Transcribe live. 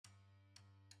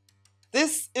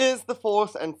This is the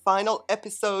fourth and final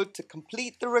episode to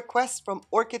complete the request from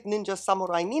Orchid Ninja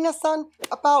Samurai Nina-san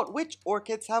about which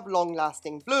orchids have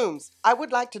long-lasting blooms. I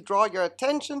would like to draw your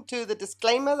attention to the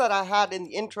disclaimer that I had in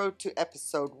the intro to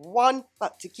episode 1,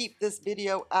 but to keep this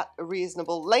video at a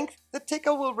reasonable length, the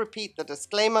ticker will repeat the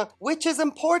disclaimer, which is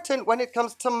important when it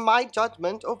comes to my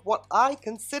judgment of what I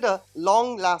consider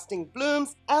long-lasting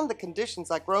blooms and the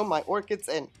conditions I grow my orchids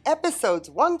in. Episodes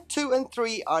 1, 2, and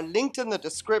 3 are linked in the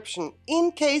description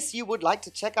in case you would like to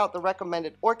check out the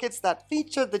recommended orchids that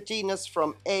feature the genus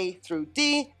from A through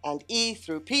D and E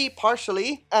through P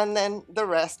partially, and then the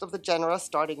rest of the genera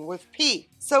starting with P.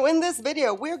 So in this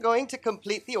video, we're going to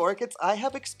complete the orchids I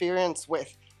have experience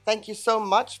with. Thank you so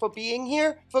much for being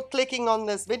here, for clicking on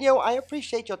this video. I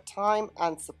appreciate your time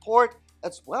and support,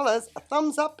 as well as a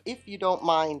thumbs up if you don't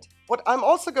mind. What I'm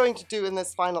also going to do in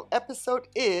this final episode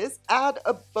is add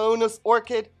a bonus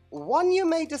orchid, one you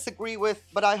may disagree with,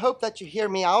 but I hope that you hear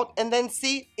me out and then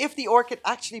see if the orchid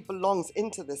actually belongs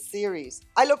into this series.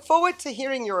 I look forward to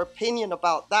hearing your opinion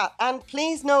about that, and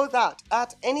please know that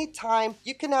at any time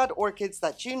you can add orchids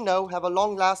that you know have a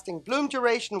long-lasting bloom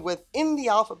duration within the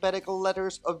alphabetical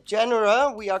letters of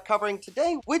genera we are covering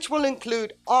today, which will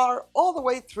include R all the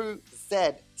way through Z.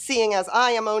 Seeing as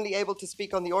I am only able to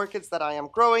speak on the orchids that I am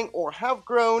growing or have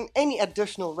grown, any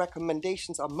additional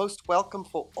recommendations are most welcome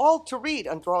for all to read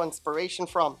and draw inspiration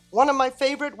from. One of my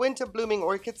favorite winter blooming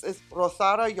orchids is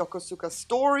Rothara Yokosuka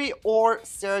Story or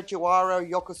Serjuara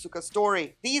Yokosuka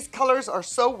Story. These colors are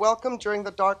so welcome during the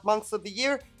dark months of the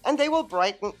year, and they will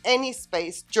brighten any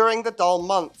space during the dull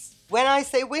months. When I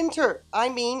say winter, I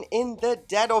mean in the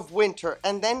dead of winter,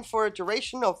 and then for a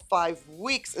duration of 5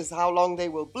 weeks is how long they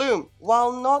will bloom.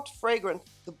 While not fragrant,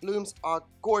 the blooms are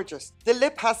gorgeous. The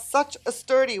lip has such a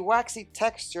sturdy, waxy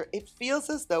texture, it feels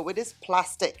as though it is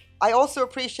plastic. I also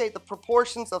appreciate the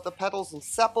proportions of the petals and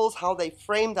sepals, how they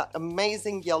frame that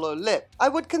amazing yellow lip. I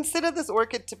would consider this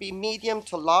orchid to be medium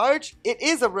to large. It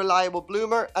is a reliable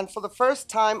bloomer, and for the first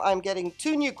time I'm getting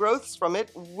 2 new growths from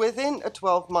it within a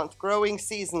 12-month growing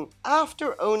season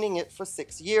after owning it for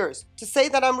 6 years. To say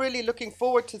that I'm really looking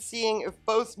forward to seeing if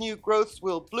both new growths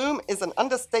will bloom is an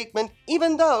understatement,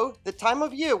 even though the time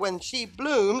of year when she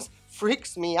blooms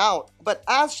freaks me out. But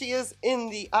as she is in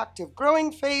the active growing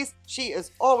phase, she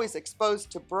is always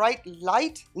exposed to bright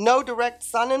light. No direct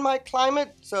sun in my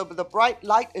climate, so the bright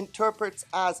light interprets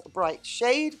as bright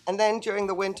shade. And then during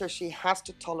the winter, she has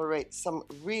to tolerate some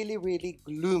really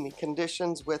gloomy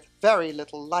conditions with very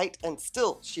little light, and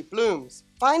still she blooms.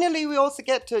 Finally, we also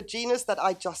get to a genus that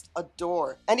I just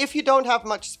adore. And if you don't have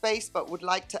much space but would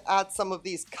like to add some of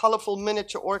these colorful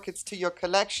miniature orchids to your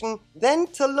collection, then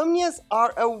Tolumnias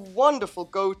are a wonderful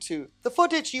go-to. The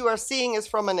footage you are seeing is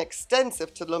from an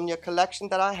extensive Tolumnia collection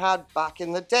that I had back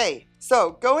in the day.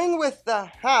 So, going with the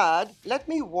had, let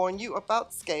me warn you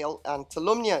about scale and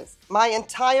Tolumnias. My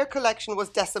entire collection was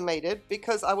decimated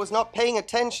because I was not paying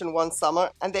attention one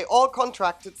summer and they all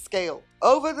contracted scale.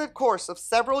 Over the course of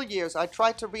several years, I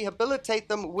tried to rehabilitate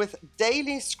them with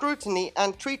daily scrutiny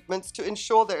and treatments to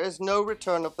ensure there is no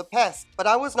return of the pest, but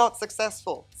I was not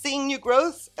successful. Seeing new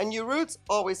growths and new roots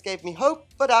always gave me hope,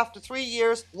 but after 3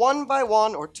 years, 1 by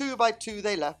 1 or 2 by 2,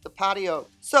 they left the patio.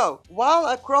 So, while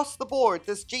across the board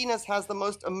this genus has the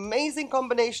most amazing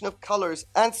combination of colors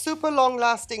and super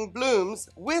long-lasting blooms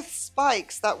with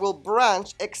spikes that will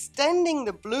branch, extending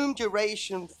the bloom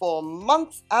duration for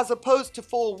months as opposed to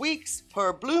 4 weeks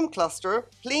per bloom cluster,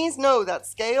 please know that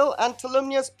scale and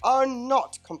Tolumnias are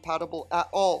not compatible at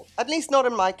all, at least not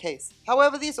in my case.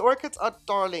 However, these orchids are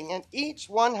darling and each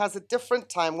one has a different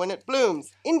time when it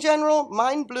blooms. In general,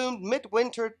 mine bloomed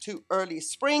midwinter to early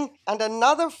spring, and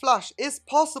another flush is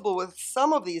possible with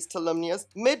some of these Tolumnias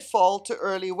mid-fall to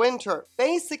early winter.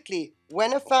 Basically,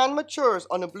 when a fan matures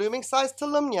on a blooming size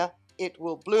Tolumnia, it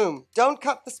will bloom. Don't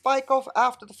cut the spike off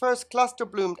after the first cluster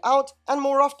bloomed out, and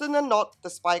more often than not, the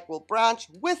spike will branch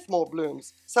with more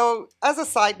blooms. So, as a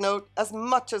side note, as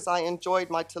much as I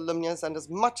enjoyed my Tolumnias and as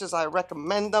much as I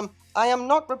recommend them, I am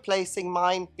not replacing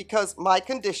mine because my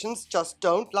conditions just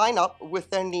don't line up with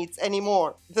their needs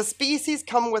anymore. The species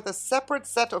come with a separate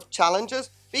set of challenges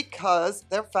because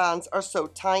their fans are so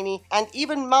tiny, and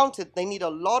even mounted they need a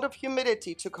lot of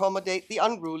humidity to accommodate the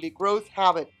unruly growth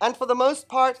habit. And for the most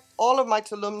part, all of my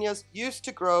Tolumnias used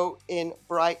to grow in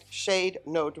bright shade,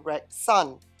 no direct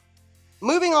sun.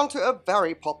 Moving on to a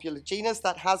very popular genus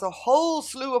that has a whole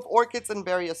slew of orchids in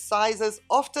various sizes,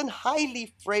 often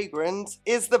highly fragrant,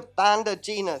 is the Vanda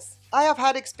genus. I have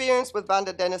had experience with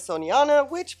Vanda denisoniana,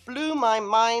 which blew my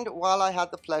mind while I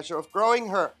had the pleasure of growing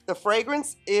her. The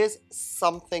fragrance is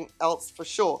something else for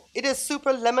sure. It is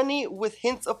super lemony with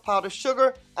hints of powdered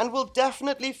sugar and will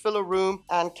definitely fill a room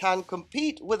and can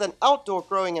compete with an outdoor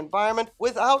growing environment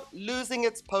without losing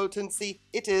its potency.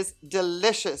 It is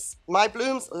delicious. My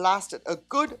blooms lasted a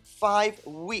good 5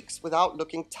 weeks without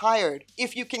looking tired.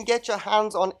 If you can get your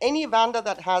hands on any Vanda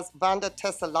that has Vanda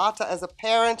tessellata as a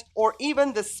parent, or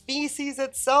even the species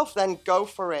itself, then go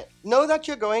for it. Know that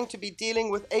you're going to be dealing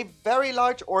with a very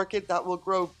large orchid that will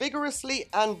grow vigorously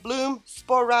and bloom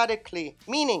sporadically,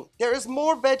 meaning there is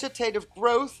more vegetative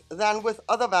growth than with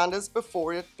other Vandas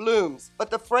before it blooms.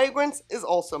 But the fragrance is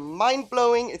also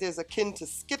mind-blowing. It is akin to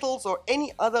Skittles or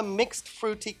any other mixed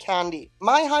fruity candy.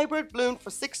 My hybrid bloomed for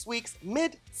 6 weeks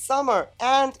mid-summer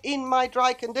and in my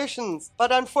dry conditions,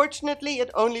 but unfortunately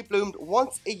it only bloomed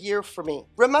once a year for me.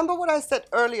 Remember what I said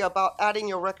earlier about adding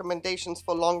your recommendations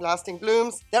for long-lasting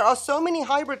blooms? There are so many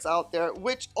hybrids out there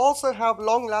which also have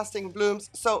long-lasting blooms,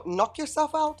 so knock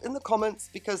yourself out in the comments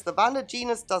because the Vanda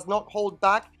genus does not hold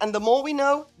back, and the more we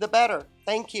know, the better.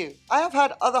 Thank you. I have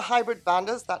had other hybrid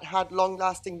Vandas that had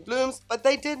long-lasting blooms, but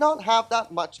they did not have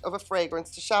that much of a fragrance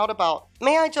to shout about.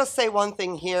 May I just say one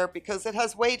thing here, because it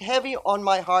has weighed heavy on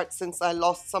my heart since I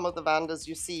lost some of the Vandas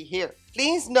you see here.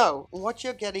 Please know what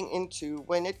you're getting into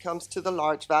when it comes to the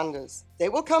large Vandas. They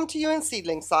will come to you in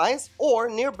seedling size or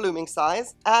near blooming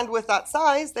size, and with that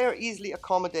size, they are easily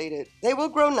accommodated. They will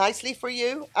grow nicely for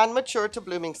you and mature to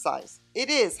blooming size. It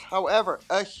is, however,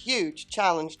 a huge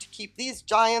challenge to keep these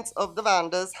giants of the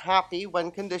Vandas happy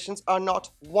when conditions are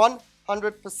not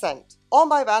 100%. All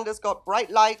my Vandas got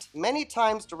bright light, many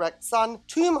times direct sun,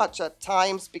 too much at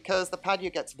times because the patio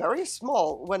gets very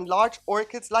small when large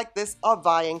orchids like this are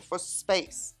vying for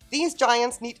space. These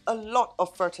giants need a lot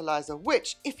of fertilizer,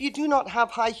 which, if you do not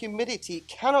have high humidity,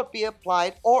 cannot be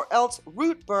applied, or else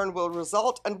root burn will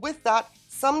result, and with that,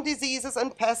 some diseases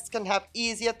and pests can have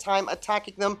easier time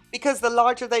attacking them because the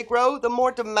larger they grow, the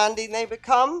more demanding they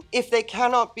become. If they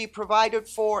cannot be provided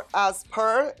for as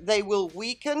per, they will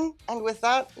weaken, and with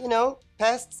that,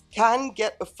 pests can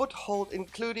get a foothold,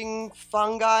 including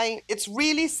fungi. It's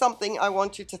really something I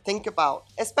want you to think about,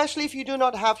 especially if you do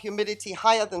not have humidity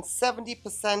higher than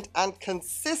 70% and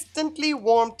consistently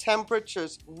warm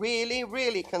temperatures.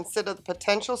 Really consider the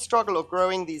potential struggle of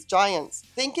growing these giants.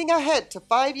 Thinking ahead to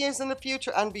 5 years in the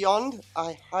future and beyond,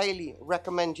 I highly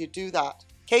recommend you do that.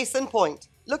 Case in point,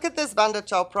 look at this Vanda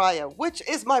chaupraia, which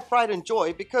is my pride and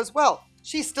joy because, well,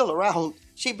 she's still around.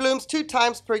 She blooms 2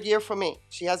 times per year for me.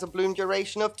 She has a bloom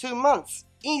duration of 2 months.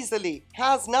 Easily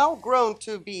has now grown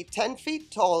to be 10 feet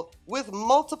tall with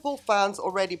multiple fans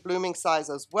already blooming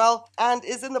size as well, and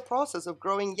is in the process of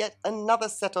growing yet another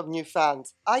set of new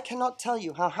fans. I cannot tell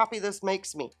you how happy this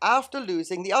makes me after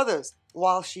losing the others.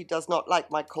 While she does not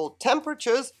like my cold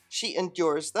temperatures, she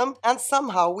endures them, and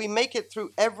somehow we make it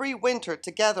through every winter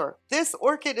together. This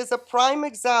orchid is a prime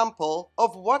example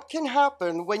of what can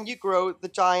happen when you grow the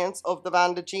giants of the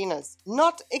Vanda genus.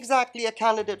 Not exactly a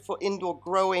candidate for indoor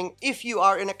growing if you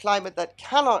are in a climate that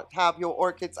cannot have your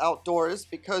orchids outdoors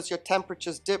because your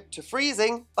temperatures dip to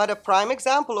freezing, but a prime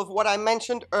example of what I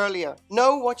mentioned earlier.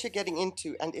 Know what you're getting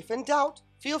into, and if in doubt,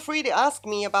 feel free to ask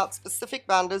me about specific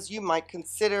Vandas you might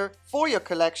consider for your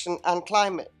collection and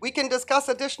climate. We can discuss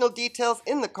additional details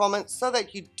in the comments so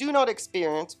that you do not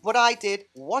experience what I did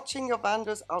watching your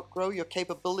Vandas outgrow your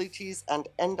capabilities and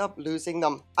end up losing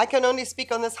them. I can only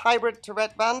speak on this hybrid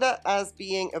Tourette Vanda as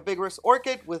being a vigorous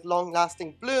orchid with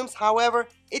long-lasting blooms. However,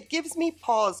 it gives me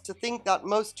pause to think that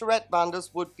most Tourette Vandas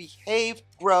would behave,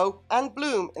 grow, and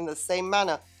bloom in the same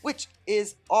manner, which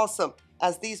is awesome,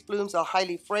 as these blooms are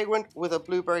highly fragrant with a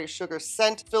blueberry sugar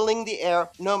scent filling the air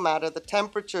no matter the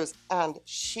temperatures. And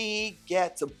she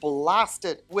gets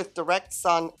blasted with direct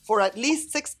sun for at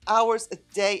least 6 hours a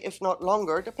day, if not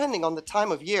longer, depending on the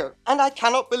time of year. And I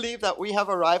cannot believe that we have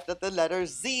arrived at the letter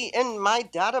Z in my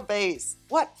database.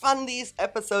 What fun these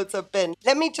episodes have been.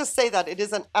 Let me just say that it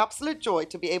is an absolute joy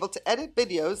to be able to edit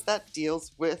videos that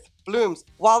deals with blooms.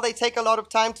 While they take a lot of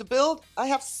time to build, I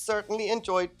have certainly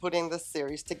enjoyed putting this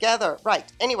series together.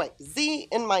 Right, anyway, Z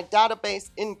in my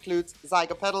database includes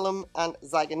Zygopetalum and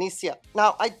Zygonesia.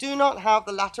 Now, I do not have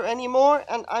the latter anymore,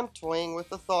 and I'm toying with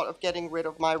the thought of getting rid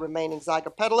of my remaining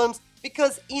Zygopetalums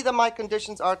because either my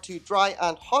conditions are too dry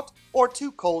and hot or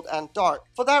too cold and dark.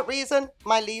 For that reason,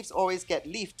 my leaves always get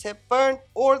leaf tip burn,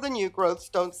 or the new growths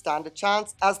don't stand a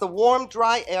chance as the warm,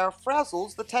 dry air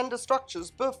frazzles the tender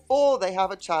structures before they have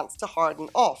a chance to harden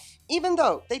off. even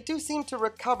though they do seem to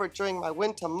recover during my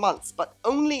winter months, but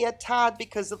only a tad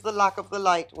because of the lack of the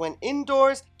light when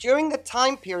indoors during the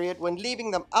time period when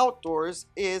leaving them outdoors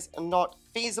is not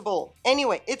feasible.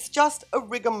 Anyway, it's just a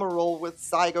rigmarole with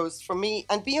zygos for me,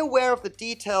 and be aware of the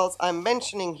details I'm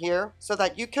mentioning here so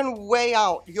that you can weigh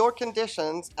out your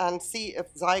conditions and see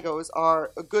if zygos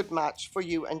are a good match for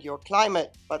you and your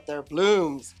climate. But their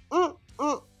blooms,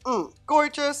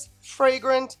 gorgeous,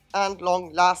 fragrant, and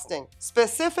long-lasting.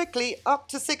 Specifically, up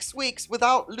to 6 weeks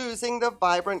without losing the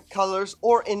vibrant colors,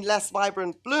 or in less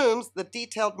vibrant blooms, the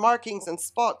detailed markings and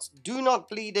spots do not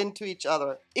bleed into each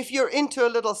other. If you're into a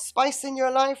little spice in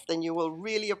your life, then you will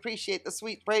really appreciate the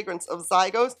sweet fragrance of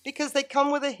zygos because they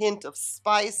come with a hint of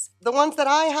spice. The ones that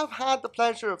I have had the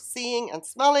pleasure of seeing and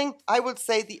smelling, I would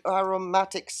say the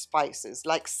aromatic spices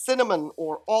like cinnamon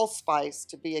or allspice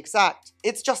to be exact.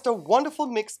 It's just a wonderful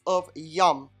mix of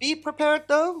yum. Be prepared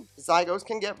though, zygos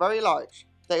can get very large.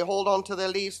 They hold on to their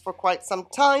leaves for quite some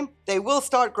time. They will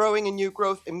start growing a new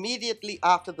growth immediately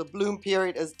after the bloom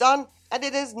period is done, and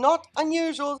it is not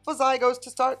unusual for zygos to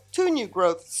start 2 new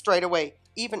growths straight away,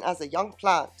 even as a young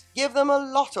plant. Give them a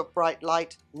lot of bright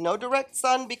light, no direct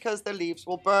sun because their leaves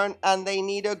will burn, and they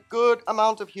need a good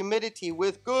amount of humidity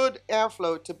with good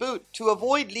airflow to boot to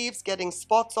avoid leaves getting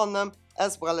spots on them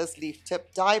as well as leaf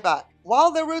tip dieback.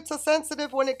 While their roots are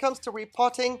sensitive when it comes to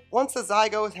repotting, once a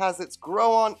zygote has its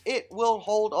grow on, it will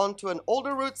hold on to an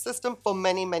older root system for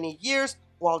many years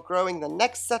while growing the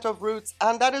next set of roots,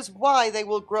 and that is why they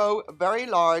will grow very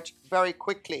large very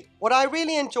quickly. What I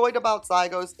really enjoyed about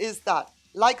zygos is that,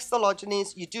 like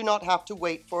Phalaenopsis, you do not have to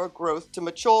wait for a growth to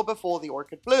mature before the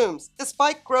orchid blooms. The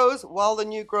spike grows while the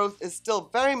new growth is still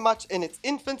very much in its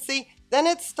infancy, then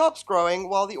it stops growing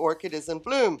while the orchid is in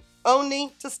bloom,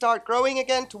 only to start growing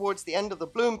again towards the end of the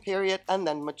bloom period and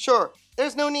then mature.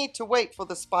 There's no need to wait for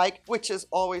the spike, which is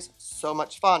always so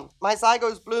much fun. My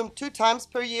zygos bloomed 2 times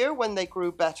per year when they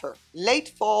grew better. Late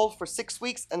fall for 6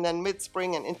 weeks and then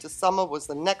mid-spring and into summer was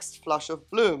the next flush of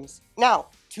blooms. Now,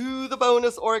 to the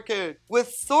bonus orchid with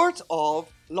sort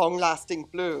of long-lasting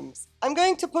blooms. I'm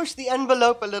going to push the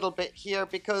envelope a little bit here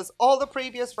because all the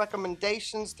previous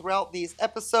recommendations throughout these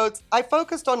episodes, I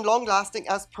focused on long-lasting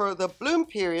as per the bloom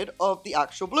period of the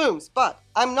actual blooms, but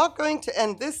I'm not going to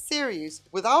end this series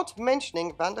without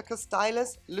mentioning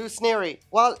Vandacostylis lusneri.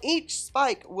 While each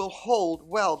spike will hold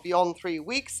well beyond 3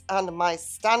 weeks and my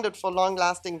standard for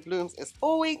long-lasting blooms is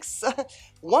 4 weeks,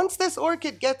 once this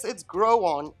orchid gets its grow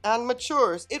on and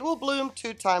matures, it will bloom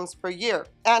 2 times per year.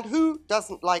 And who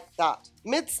doesn't like that?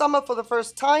 Midsummer for the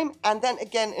first time and then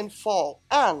again in fall.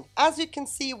 And as you can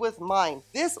see with mine,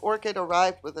 this orchid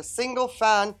arrived with a single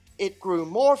fan. It grew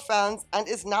more fans and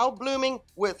is now blooming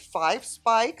with 5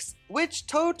 spikes, which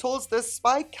totals the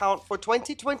spike count for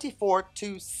 2024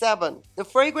 to 7. The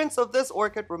fragrance of this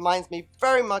orchid reminds me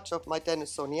very much of my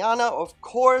Denisoniana, of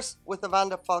course, with the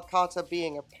Vanda falcata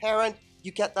being a parent.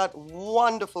 You get that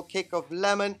wonderful kick of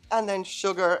lemon and then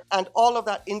sugar, and all of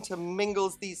that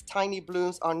intermingles. These tiny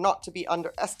blooms are not to be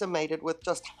underestimated with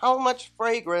just how much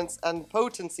fragrance and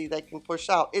potency they can push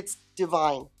out. It's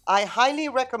divine. I highly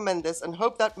recommend this and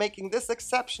hope that making this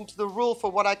exception to the rule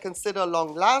for what I consider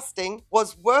long-lasting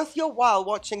was worth your while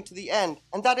watching to the end,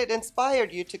 and that it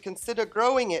inspired you to consider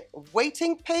growing it,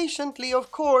 waiting patiently,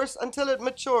 of course, until it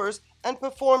matures and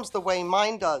performs the way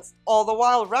mine does, all the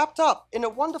while wrapped up in a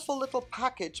wonderful little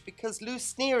package because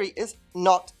lusneri is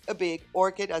not a big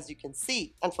orchid, as you can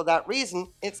see, and for that reason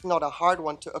it's not a hard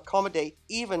one to accommodate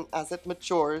even as it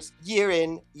matures year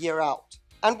in, year out.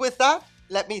 And with that,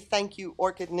 let me thank you,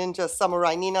 Orchid Ninja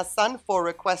Samurai Nina-san, for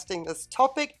requesting this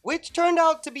topic, which turned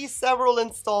out to be several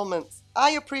installments.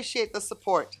 I appreciate the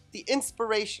support, the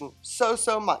inspiration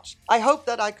so much. I hope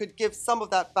that I could give some of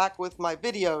that back with my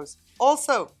videos.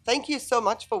 Also, thank you so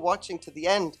much for watching to the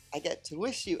end. I get to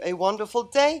wish you a wonderful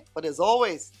day, but as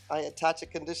always, I attach a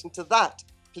condition to that.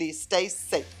 Please stay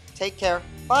safe. Take care.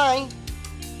 Bye.